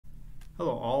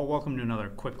Hello all, welcome to another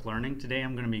quick learning. Today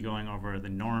I'm going to be going over the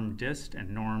NORMDIST and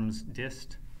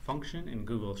NORMSDIST function in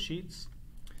Google Sheets.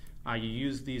 You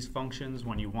use these functions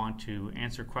when you want to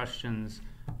answer questions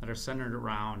that are centered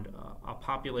around a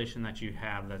population that you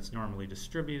have that's normally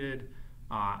distributed.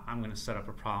 I'm going to set up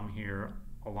a problem here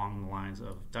along the lines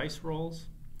of dice rolls.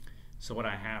 So what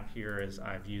I have here is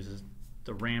I've used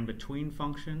the ran between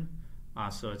function.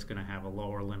 So it's going to have a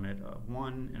lower limit of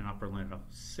 1 and an upper limit of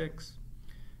 6.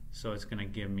 So it's going to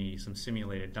give me some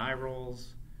simulated die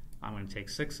rolls. I'm going to take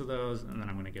 6 of those, and then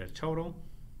I'm going to get a total.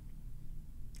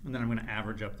 And then I'm going to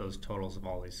average up those totals of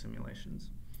all these simulations.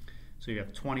 So you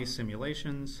have 20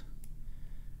 simulations,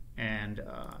 and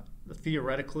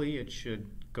theoretically it should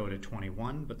go to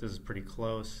 21, but this is pretty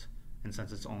close. And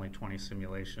since it's only 20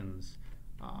 simulations,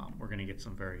 we're going to get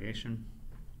some variation.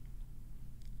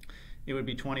 It would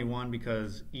be 21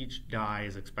 because each die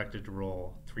is expected to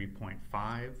roll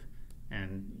 3.5.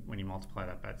 And when you multiply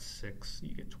that by 6,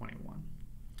 you get 21.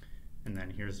 And then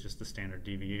here's just the standard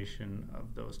deviation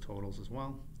of those totals as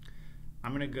well.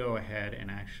 I'm going to go ahead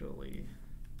and actually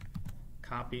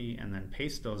copy and then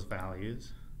paste those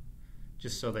values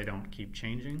just so they don't keep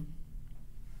changing.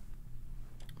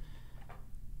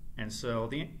 And so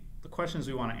the questions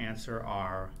we want to answer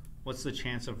are, what's the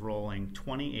chance of rolling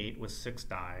 28 with 6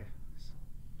 dice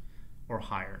or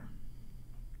higher?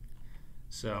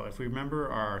 So if we remember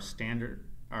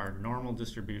our normal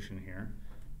distribution here,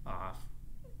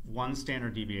 one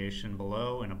standard deviation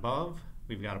below and above,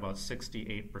 we've got about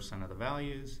 68% of the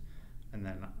values, and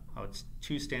then it's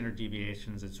 2 standard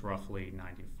deviations, it's roughly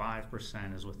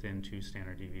 95% is within 2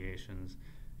 standard deviations,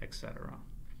 etc.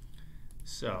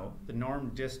 So the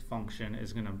NORMDIST function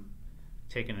is going to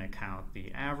take into account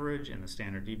the average and the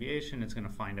standard deviation. It's going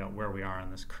to find out where we are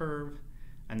on this curve.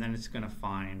 And then it's going to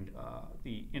find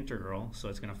the integral, so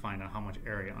it's going to find out how much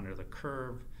area under the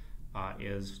curve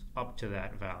is up to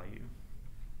that value.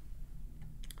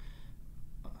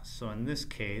 So in this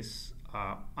case,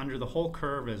 under the whole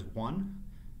curve is 1.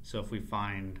 So if we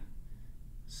find,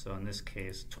 so in this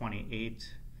case 28,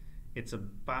 it's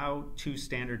about 2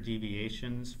 standard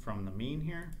deviations from the mean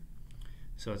here.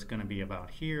 So it's going to be about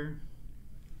here.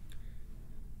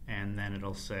 And then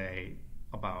it'll say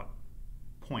about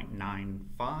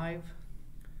 0.95,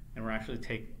 and we're actually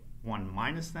take 1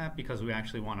 minus that because we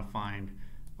actually want to find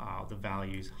the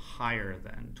values higher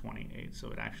than 28, so it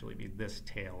would actually be this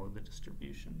tail of the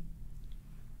distribution.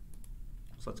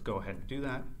 So let's go ahead and do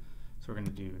that. So we're going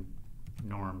to do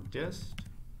NORMDIST,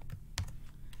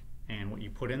 and what you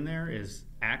put in there is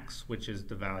x, which is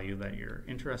the value that you're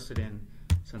interested in.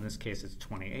 So in this case it's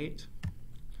 28.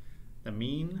 The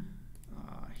mean,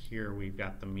 here we've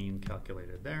got the mean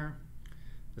calculated there.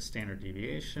 The standard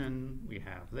deviation we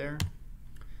have there,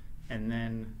 and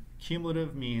then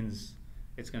cumulative means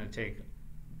it's going to take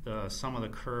the sum of the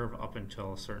curve up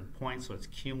until a certain point, so it's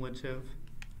cumulative.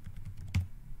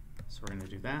 So we're going to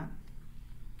do that,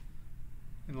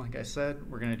 and like I said,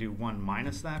 we're going to do 1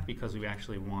 minus that because we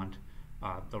actually want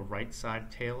the right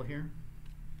side tail here,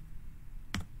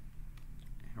 and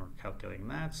we're calculating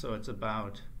that. So it's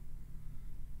about,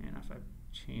 and if I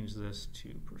change this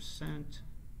to percent,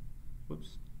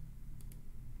 whoops.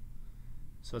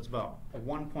 So it's about a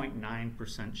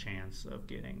 1.9% chance of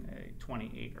getting a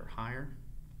 28 or higher.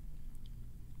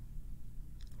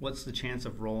 What's the chance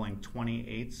of rolling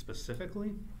 28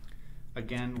 specifically?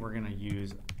 Again, we're going to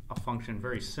use a function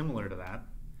very similar to that.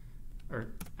 Or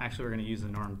actually, we're going to use the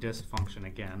NORMDIST function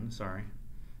again, sorry.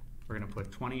 We're going to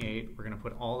put 28, we're going to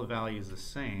put all the values the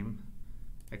same,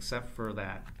 except for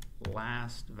that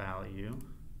last value,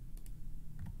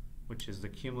 which is the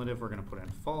cumulative, we're going to put in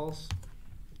false.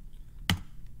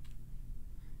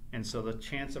 And so the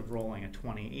chance of rolling a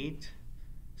 28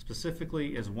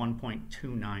 specifically is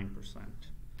 1.29%.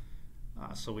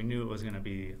 So we knew it was going to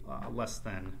be less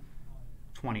than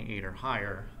 28 or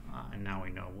higher, and now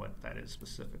we know what that is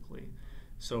specifically.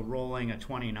 So rolling a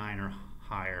 29 or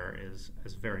higher is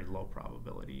very low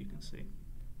probability, you can see.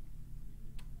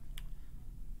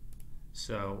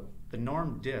 So the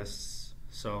NORMDISTs,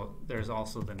 so there's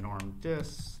also the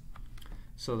NORMDISTs.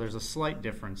 So there's a slight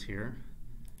difference here.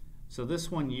 So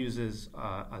this one uses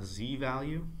a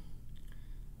z-value.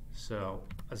 So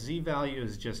a z-value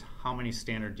is just how many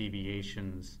standard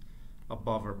deviations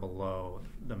above or below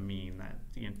the mean that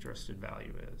the interested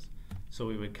value is. So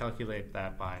we would calculate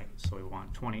that by, so we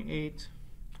want 28.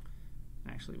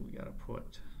 Actually, we got to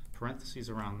put parentheses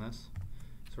around this.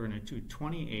 So we're going to do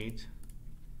 28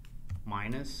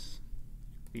 minus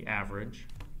the average,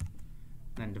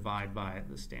 and then divide by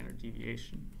the standard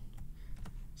deviation.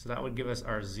 So that would give us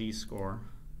our z-score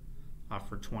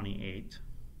for 28.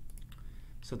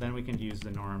 So then we can use the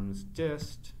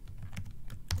NORMSDIST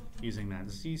using that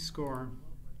z-score.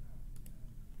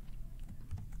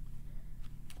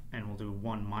 And we'll do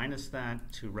 1 minus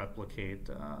that to replicate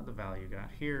the value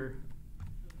got here.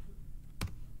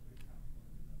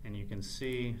 And you can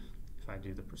see if I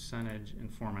do the percentage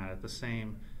and format it the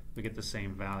same, we get the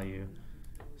same value.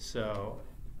 So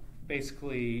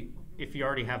basically, if you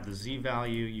already have the z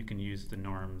value, you can use the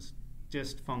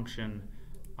NORMSDIST function.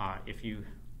 If you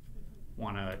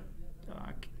want to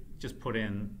just put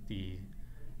in the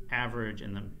average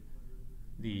and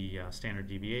the standard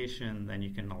deviation, then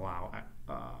you can allow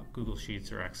Google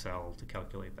Sheets or Excel to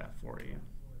calculate that for you.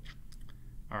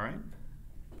 All right,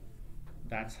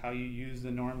 that's how you use the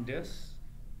NORMDIST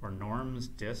or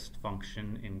NORMSDIST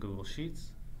function in Google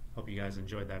Sheets. Hope you guys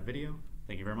enjoyed that video.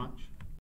 Thank you very much.